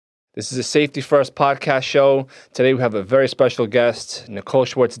This is a Safety First podcast show. Today we have a very special guest, Nicole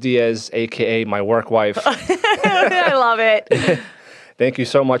Schwartz-Diaz, a.k.a. my work wife. I love it. Thank you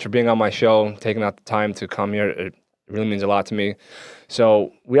so much for being on my show, taking out the time to come here. It really means a lot to me.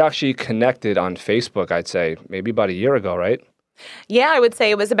 So we actually connected on Facebook, I'd say, maybe about a year ago, right? Yeah, I would say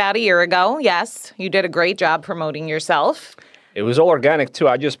it was about a year ago. Yes, you did a great job promoting yourself. It was all organic, too.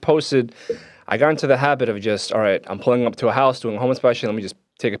 I just posted, I got into the habit of just, all right, I'm pulling up to a house, doing a home inspection, let me just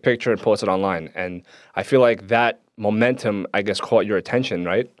take a picture and post it online. And I feel like that momentum, I guess, caught your attention,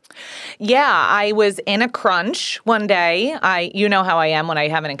 right? Yeah, I was in a crunch one day. You know how I am when I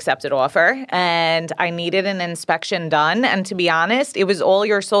have an accepted offer, and I needed an inspection done. And to be honest, it was all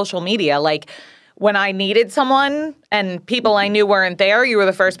your social media. Like when I needed someone and people I knew weren't there, you were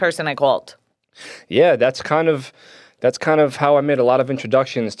the first person I called. Yeah, that's kind of how I made a lot of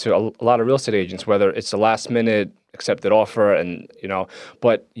introductions to a lot of real estate agents, whether it's the last minute accepted offer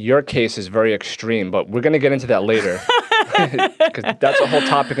but your case is very extreme, but we're going to get into that later because that's a whole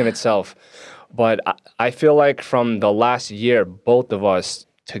topic in itself. But I feel like from the last year, both of us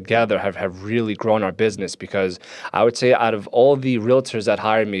together have really grown our business, because I would say out of all the realtors that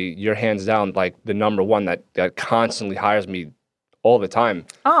hire me, you're hands down like the number one that constantly hires me all the time.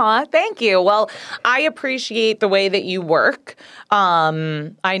 Aw, thank you. Well, I appreciate the way that you work.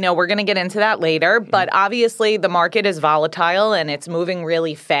 I know we're going to get into that later, but obviously the market is volatile and it's moving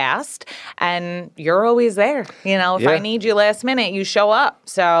really fast, and you're always there. You know, if I need you last minute, you show up.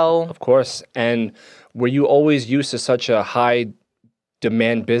 So of course. And were you always used to such a high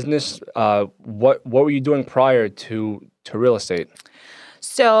demand business? What were you doing prior to real estate?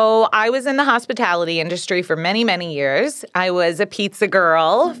 So I was in the hospitality industry for many, many years. I was a pizza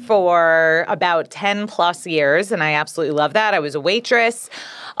girl for about 10 plus years, and I absolutely love that. I was a waitress.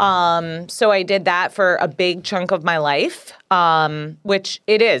 So I did that for a big chunk of my life, which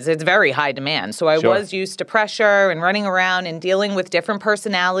it's very high demand. So I was used to pressure and running around and dealing with different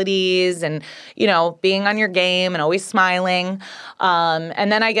personalities and, being on your game and always smiling.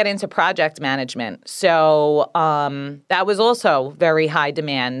 And then I get into project management. So that was also very high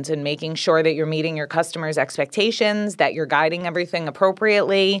demand, and making sure that you're meeting your customers' expectations, that you're guiding everything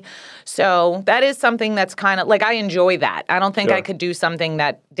appropriately. So that is something that's kind of like, I enjoy that. I don't think I could do something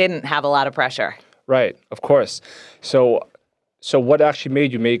that didn't have a lot of pressure. Right, of course. So what actually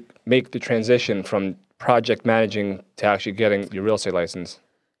made you make the transition from project managing to actually getting your real estate license?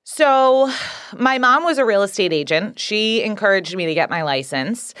 So my mom was a real estate agent. She encouraged me to get my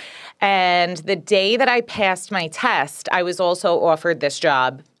license. And the day that I passed my test, I was also offered this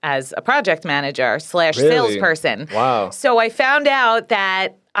job as a project manager / salesperson. Wow. So I found out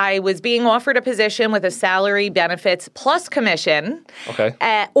that I was being offered a position with a salary, benefits, plus commission. Okay.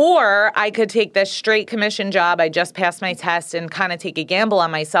 Or I could take this straight commission job. I just passed my test and kind of take a gamble on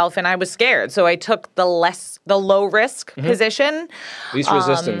myself, and I was scared. So I took the low risk position. Least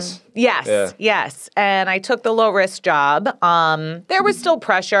resistance. Yes. And I took the low risk job. There was still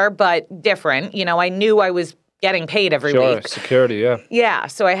pressure, but different. I knew I was getting paid every week. Security, yeah. Yeah,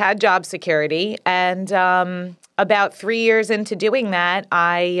 so I had job security, and about 3 years into doing that,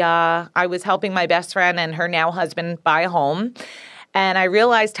 I was helping my best friend and her now husband buy a home, and I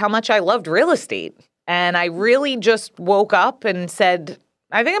realized how much I loved real estate. And I really just woke up and said,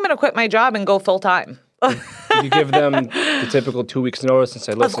 I think I'm going to quit my job and go full time. Did you give them the typical 2 weeks notice and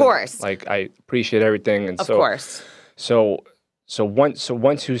say, listen, of course, like, I appreciate everything? And of course. So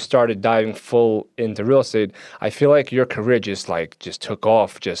once you started diving full into real estate, I feel like your career just took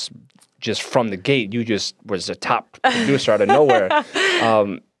off just from the gate. You just was a top producer out of nowhere.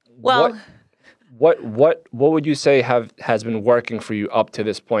 Well, what would you say has been working for you up to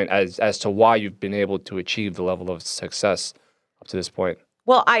this point as to why you've been able to achieve the level of success up to this point?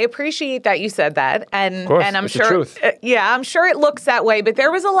 Well, I appreciate that you said that, and I'm it's sure, the truth. I'm sure it looks that way. But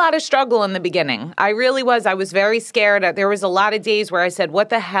there was a lot of struggle in the beginning. I really was. I was very scared. There was a lot of days where I said, "What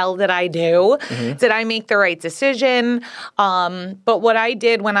the hell did I do? Did I make the right decision?" But what I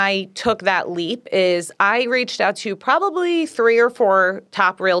did when I took that leap is I reached out to probably 3 or 4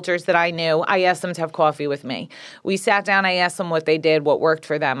 top realtors that I knew. I asked them to have coffee with me. We sat down. I asked them what they did, what worked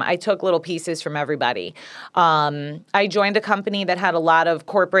for them. I took little pieces from everybody. I joined a company that had a lot of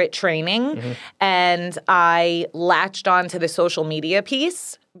corporate training, and I latched on to the social media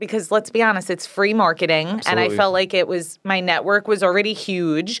piece because, let's be honest, it's free marketing. Absolutely. And I felt like my network was already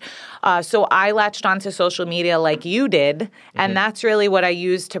huge. So I latched onto social media like you did, and that's really what I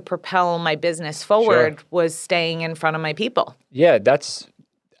used to propel my business forward, was staying in front of my people. Yeah,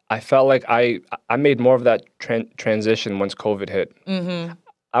 I felt like I made more of that transition once COVID hit.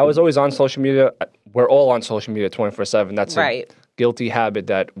 I was always on social media. We're all on social media 24/7. That's right. guilty habit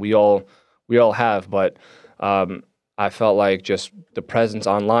that we all have. But I felt like just the presence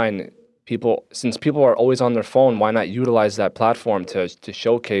online, since people are always on their phone, why not utilize that platform to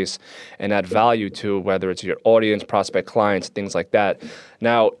showcase and add value to whether it's your audience, prospect clients, things like that.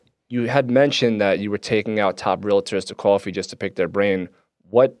 Now, you had mentioned that you were taking out top realtors to coffee just to pick their brain.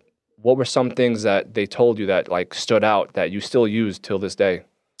 What were some things that they told you that like stood out that you still use till this day?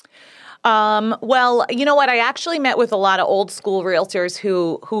 Well, you know what? I actually met with a lot of old school realtors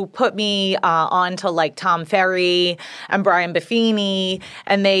who put me on to like Tom Ferry and Brian Buffini,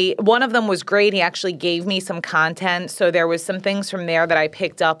 and one of them was great. He actually gave me some content, so there was some things from there that I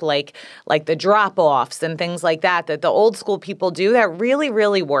picked up, like the drop offs and things like that the old school people do that really,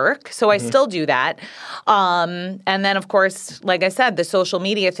 really work. So I still do that. And then, of course, like I said, the social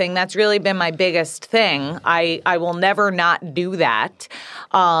media thing, that's really been my biggest thing. I will never not do that.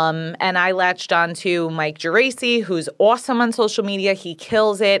 And I latched on to Mike Geraci, who's awesome on social media. He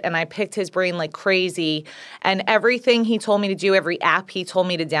kills it. And I picked his brain like crazy. And everything he told me to do, every app he told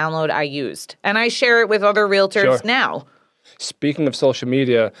me to download, I used. And I share it with other realtors now. Speaking of social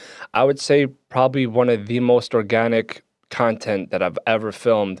media, I would say probably one of the most organic content that I've ever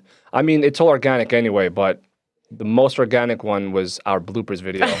filmed. I mean, it's all organic anyway, but the most organic one was our bloopers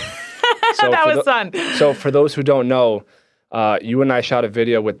video. That was fun. So for those who don't know, you and I shot a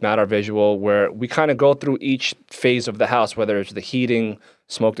video with Matter Visual where we kind of go through each phase of the house, whether it's the heating,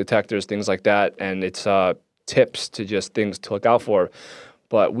 smoke detectors, things like that, and it's tips to just things to look out for.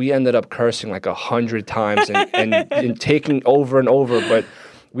 But we ended up cursing like 100 times and taking over and over. But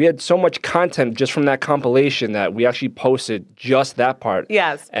we had so much content just from that compilation that we actually posted just that part.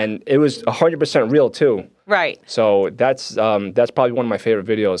 Yes. And it was 100% real too. Right. So that's probably one of my favorite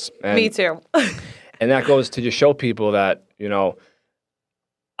videos. And, me too. and that goes to just show people that, you know,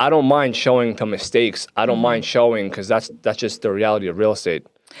 I don't mind showing the mistakes. I don't mind showing because that's just the reality of real estate.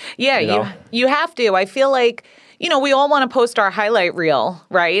 Yeah, you have to. I feel like, you know, we all want to post our highlight reel,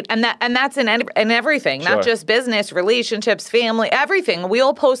 right? And that's in everything, Sure. not just business, relationships, family, everything. We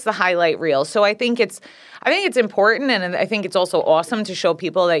all post the highlight reel. So I think it's important, and I think it's also awesome to show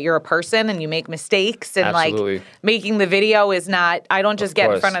people that you're a person and you make mistakes, and Absolutely. like making the video is not. I don't just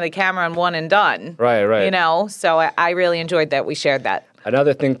get in front of the camera and one and done. Right. You know, so I really enjoyed that we shared that.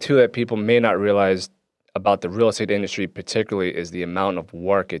 Another thing too that people may not realize about the real estate industry, particularly, is the amount of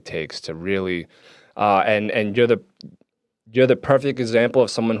work it takes to really. And you're the perfect example of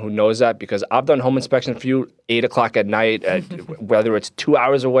someone who knows that, because I've done home inspection for you 8 o'clock at night, whether it's 2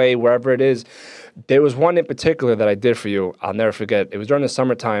 hours away, wherever it is. There was one in particular that I did for you. I'll never forget. It was during the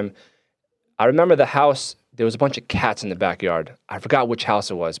summertime. I remember the house. There was a bunch of cats in the backyard. I forgot which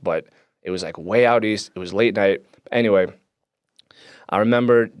house it was, but it was like way out east. It was late night. Anyway, I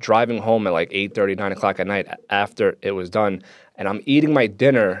remember driving home at like 8:30, 9 o'clock at night after it was done. And I'm eating my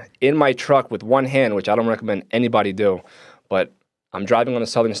dinner in my truck with one hand, which I don't recommend anybody do. But I'm driving on the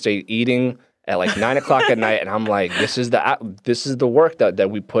southern state, eating at like 9 o'clock at night, and I'm like, this is the work that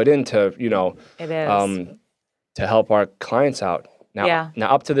we put into, you know, It is. to help our clients out. Now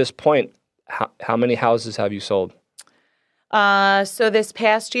up to this point, how many houses have you sold? So this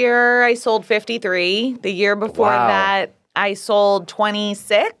past year I sold 53. The year before that I sold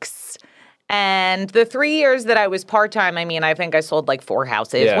 26. And the 3 years that I was part-time, I mean, I think I sold like 4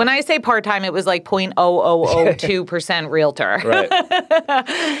 houses. Yeah. When I say part-time, it was like 0.0002% realtor. Right.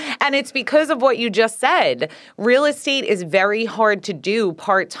 And it's because of what you just said. Real estate is very hard to do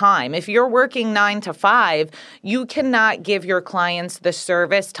part-time. If you're working 9 to 5, you cannot give your clients the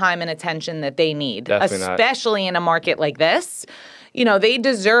service, time, and attention that they need, especially in a market like this. You know, they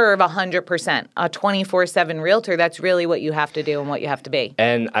deserve 100%. A 24/7 realtor, that's really what you have to do and what you have to be.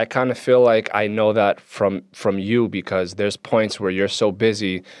 And I kind of feel like I know that from you, because there's points where you're so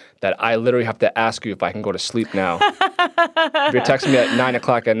busy that I literally have to ask you if I can go to sleep now. If you're texting me at 9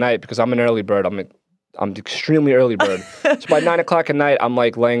 o'clock at night, because I'm an early bird, I'm extremely early bird. So by 9 o'clock at night, I'm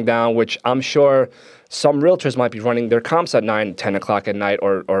like laying down, which I'm sure some realtors might be running their comps at 9, 10 o'clock at night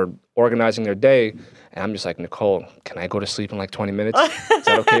or organizing their day. And I'm just like, Nicole, can I go to sleep in like 20 minutes? Is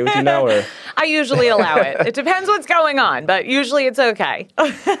that okay with you now? Or I usually allow it. It depends what's going on, but usually it's okay.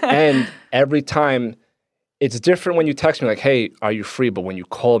 And every time, it's different when you text me like, hey, are you free? But when you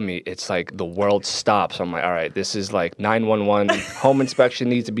call me, it's like the world stops. I'm like, all right, this is like 911. Home inspection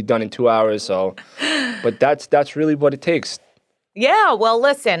needs to be done in 2 hours. So, but that's really what it takes. Yeah, well,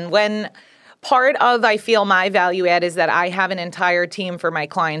 listen, when part of, I feel, my value add is that I have an entire team for my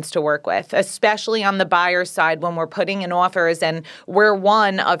clients to work with, especially on the buyer side when we're putting in offers and we're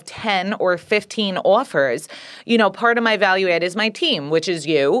one of 10 or 15 offers. Part of my value add is my team, which is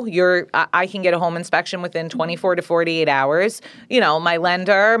you. I can get a home inspection within 24 to 48 hours. My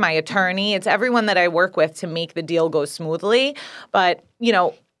lender, my attorney, it's everyone that I work with to make the deal go smoothly. But,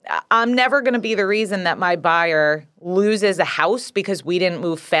 I'm never going to be the reason that my buyer loses a house because we didn't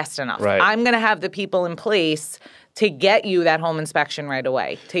move fast enough. Right. I'm going to have the people in place to get you that home inspection right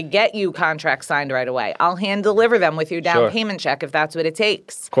away, to get you contracts signed right away. I'll hand deliver them with your down payment check if that's what it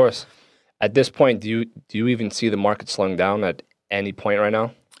takes. Of course. At this point, do you even see the market slowing down at any point right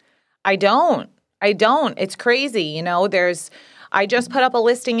now? I don't. It's crazy. I just put up a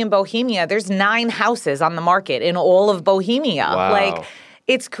listing in Bohemia. There's 9 houses on the market in all of Bohemia. Wow.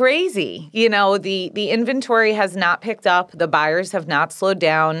 It's crazy. The inventory has not picked up. The buyers have not slowed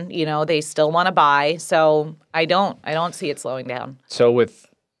down. They still want to buy. So I don't see it slowing down. So with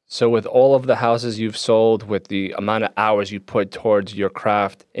all of the houses you've sold, with the amount of hours you put towards your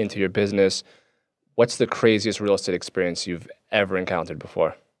craft into your business, what's the craziest real estate experience you've ever encountered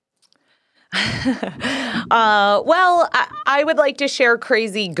before? Well, I would like to share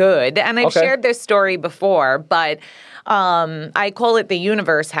crazy good. And I've shared this story before, but I call it the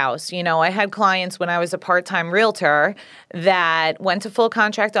universe house. I had clients when I was a part-time realtor that went to full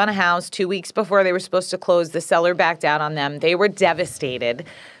contract on a house 2 weeks before they were supposed to close. The seller backed out on them. They were devastated.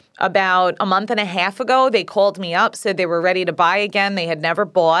 About a month and a half ago, they called me up, said they were ready to buy again. They had never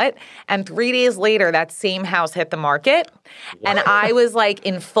bought. And 3 days later, that same house hit the market. And I was like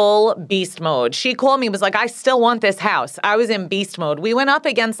in full beast mode. She called me, was like, I still want this house. I was in beast mode. We went up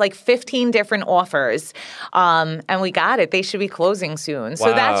against like 15 different offers. And we got it. They should be closing soon.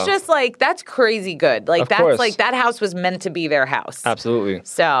 So that's just that's crazy good. That house was meant to be their house. Absolutely.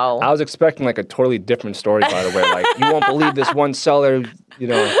 So I was expecting like a totally different story, by the way. Like, you won't believe this one seller,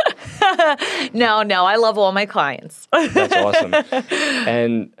 No, I love all my clients. That's awesome.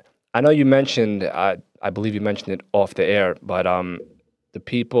 And I know you mentioned, I believe you mentioned it off the air, but the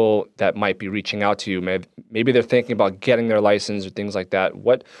people that might be reaching out to you, maybe they're thinking about getting their license or things like that.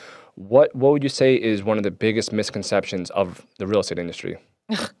 What would you say is one of the biggest misconceptions of the real estate industry?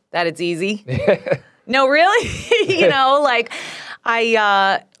 That it's easy. No, really?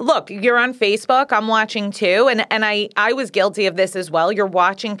 Look, you're on Facebook. I'm watching too. And I was guilty of this as well. You're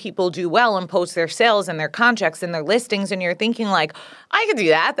watching people do well and post their sales and their contracts and their listings. And you're thinking like, I could do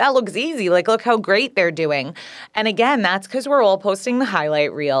that. That looks easy. Like, look how great they're doing. And again, that's because we're all posting the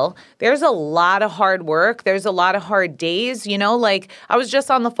highlight reel. There's a lot of hard work. There's a lot of hard days. I was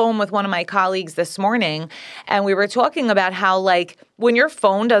just on the phone with one of my colleagues this morning, and we were talking about how when your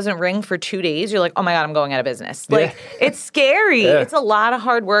phone doesn't ring for 2 days, you're like, oh my God, I'm going out of business. It's scary. Yeah. It's a lot of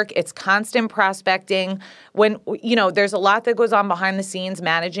hard work. It's constant prospecting. When, there's a lot that goes on behind the scenes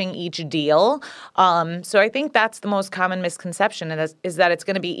managing each deal. So I think that's the most common misconception is that it's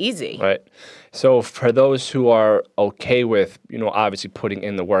going to be easy. Right. So for those who are okay with, obviously putting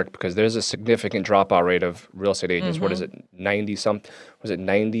in the work, because there's a significant dropout rate of real estate agents. Mm-hmm. What is it? 90-something? Was it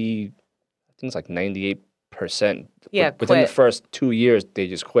 90? I think it's like 98%. Yeah, within the first 2 years, they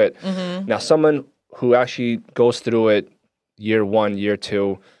just quit. Mm-hmm. Now, someone who actually goes through it year 1, year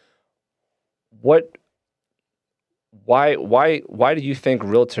 2, why do you think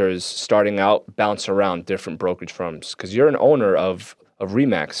realtors starting out bounce around different brokerage firms? Because you're an owner of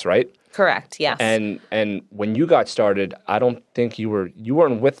RE/MAX, right? Correct. Yes. And when you got started, I don't think you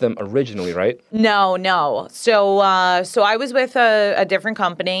weren't with them originally, right? No. So I was with a different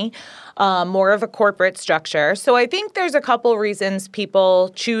company, more of a corporate structure. So I think there's a couple reasons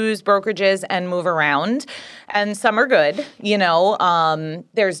people choose brokerages and move around, and some are good.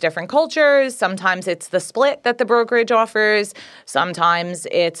 There's different cultures. Sometimes it's the split that the brokerage offers. Sometimes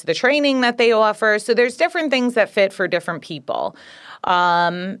it's the training that they offer. So there's different things that fit for different people.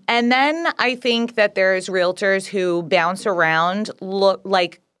 And then I think that there's realtors who bounce around,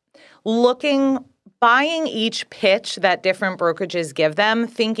 buying each pitch that different brokerages give them,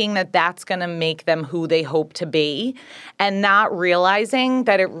 thinking that that's going to make them who they hope to be, and not realizing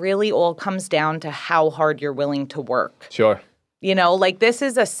that it really all comes down to how hard you're willing to work. Sure. This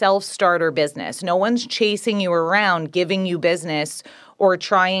is a self-starter business. No one's chasing you around, giving you business or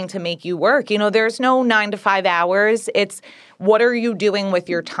trying to make you work. There's no 9 to 5 hours. It's what are you doing with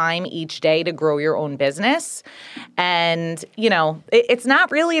your time each day to grow your own business? And, it's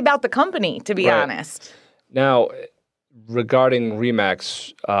not really about the company, to be honest. Now, regarding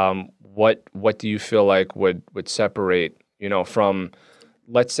RE/MAX, what do you feel like would separate, from,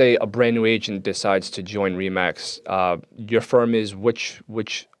 let's say, a brand new agent decides to join RE/MAX? Your firm is which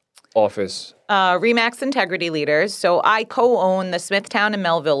office? Remax Integrity Leaders. So I co-own the Smithtown and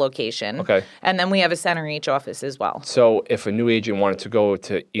Melville location. Okay. And then we have a Center Reach office as well. So if a new agent wanted to go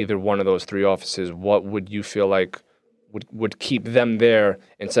to either one of those 3 offices, what would you feel like would keep them there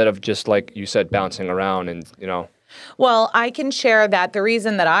instead of just, like you said, bouncing around and, you know? Well, I can share that the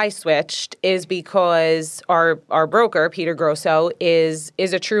reason that I switched is because our broker, Peter Grosso, is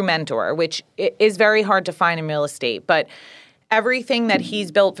a true mentor, which is very hard to find in real estate. But everything that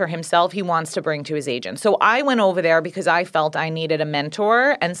he's built for himself, he wants to bring to his agents. So I went over there because I felt I needed a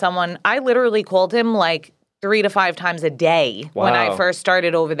mentor and someone. I literally called him like 3 to 5 times a day when I first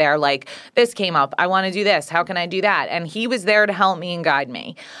started over there. Like, this came up. I want to do this. How can I do that? And he was there to help me and guide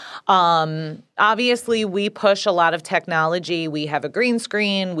me. Obviously, we push a lot of technology. We have a green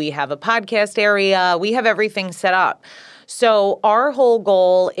screen. We have a podcast area. We have everything set up. So our whole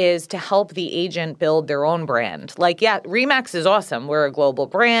goal is to help the agent build their own brand. Like, yeah, Remax is awesome. We're a global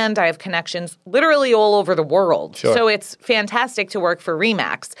brand. I have connections literally all over the world. Sure. So it's fantastic to work for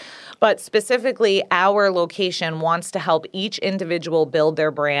Remax. But specifically, our location wants to help each individual build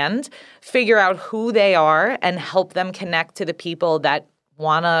their brand, figure out who they are, and help them connect to the people that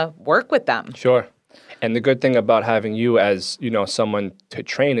want to work with them. Sure. And the good thing about having you as, you know, someone to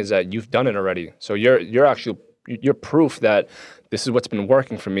train is that you've done it already. So you're proof that this is what's been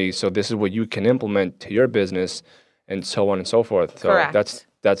working for me. So this is what you can implement to your business, and so on and so forth. So Correct.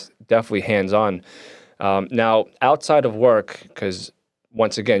 that's definitely hands-on. Now, outside of work, because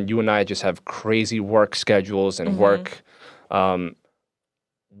once again, you and I just have crazy work schedules and work.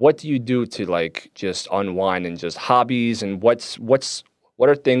 What do you do to, like, just unwind and just hobbies, and what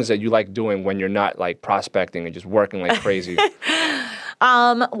are things that you like doing when you're not, like, prospecting and just working like crazy?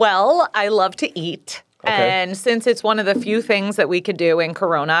 Well, I love to eat. Okay. And since it's one of the few things that we could do in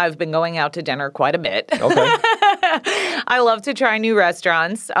Corona, I've been going out to dinner quite a bit. Okay. I love to try new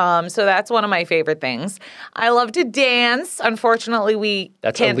restaurants. So that's one of my favorite things. I love to dance. Unfortunately, we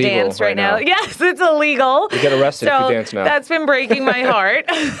That's can't illegal dance right now. now. Yes, it's illegal. You get arrested if you dance now. That's been breaking my heart.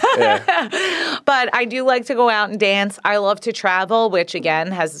 Yeah. But I do like to go out and dance. I love to travel, which again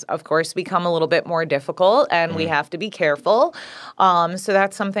has, of course, become a little bit more difficult, and we have to be careful. So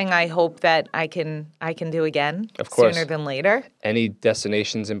that's something I hope that I can do again Of course. sooner than later. Any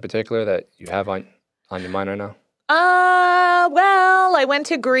destinations in particular that you have on your mind right now? Well, I went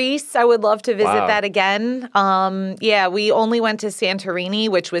to Greece. I would love to visit Wow. that again. Yeah, we only went to Santorini,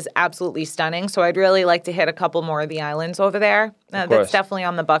 which was absolutely stunning. So I'd really like to hit a couple more of the islands over there. course. That's definitely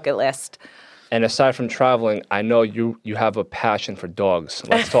on the bucket list. And aside from traveling, I know you have a passion for dogs.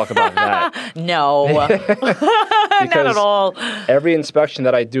 Let's talk about that. No, not at Because all. Every inspection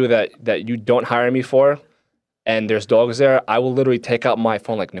that I do that you don't hire me for, and there's dogs there, I will literally take out my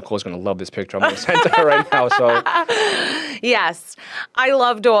phone like, Nicole's going to love this picture. I'm going to send to her right now. So Yes, I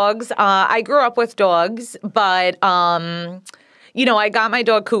love dogs. I grew up with dogs, but, I got my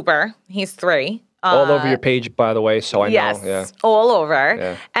dog Cooper. He's 3. all over your page, by the way, so I Yes, know. Yeah. all over.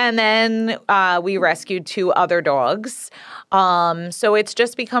 Yeah. And then we rescued 2 other dogs. So it's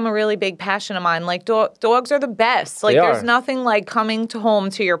just become a really big passion of mine. Like, dogs are the best. Like, They there's are. nothing like coming home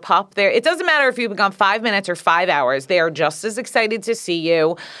to your pup. There, it doesn't matter if you've been gone 5 minutes or 5 hours. They are just as excited to see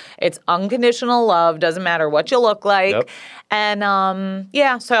you. It's unconditional love. Doesn't matter what you look like. Yep. And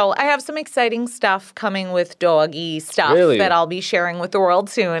so I have some exciting stuff coming with doggy stuff Really? that I'll be sharing with the world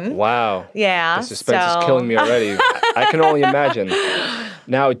soon. Wow. Yeah. The suspense so- is killing me already. I can only imagine.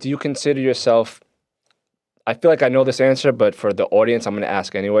 Now, do you consider yourself, I feel like I know this answer, but for the audience, I'm going to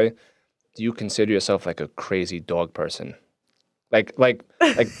ask anyway. Do you consider yourself like a crazy dog person? Like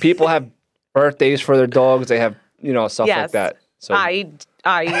people have birthdays for their dogs. They have, stuff like Yes. that. So I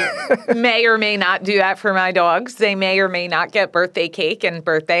may or may not do that for my dogs. They may or may not get birthday cake and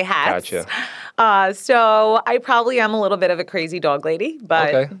birthday hats. Gotcha. So I probably am a little bit of a crazy dog lady,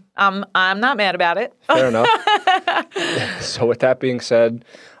 but Okay. I'm not mad about it. Fair enough. So with that being said,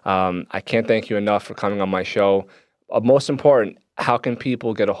 I can't thank you enough for coming on my show. Most important, how can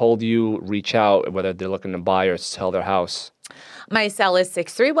people get a hold of you, reach out, whether they're looking to buy or sell their house? My cell is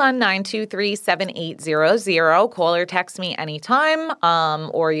 631-923-7800. Call or text me anytime.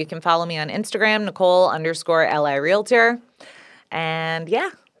 Or you can follow me on Instagram, Nicole_LI Realtor. And yeah,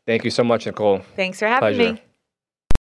 Thank you so much, Nicole. thanks for having Pleasure. me.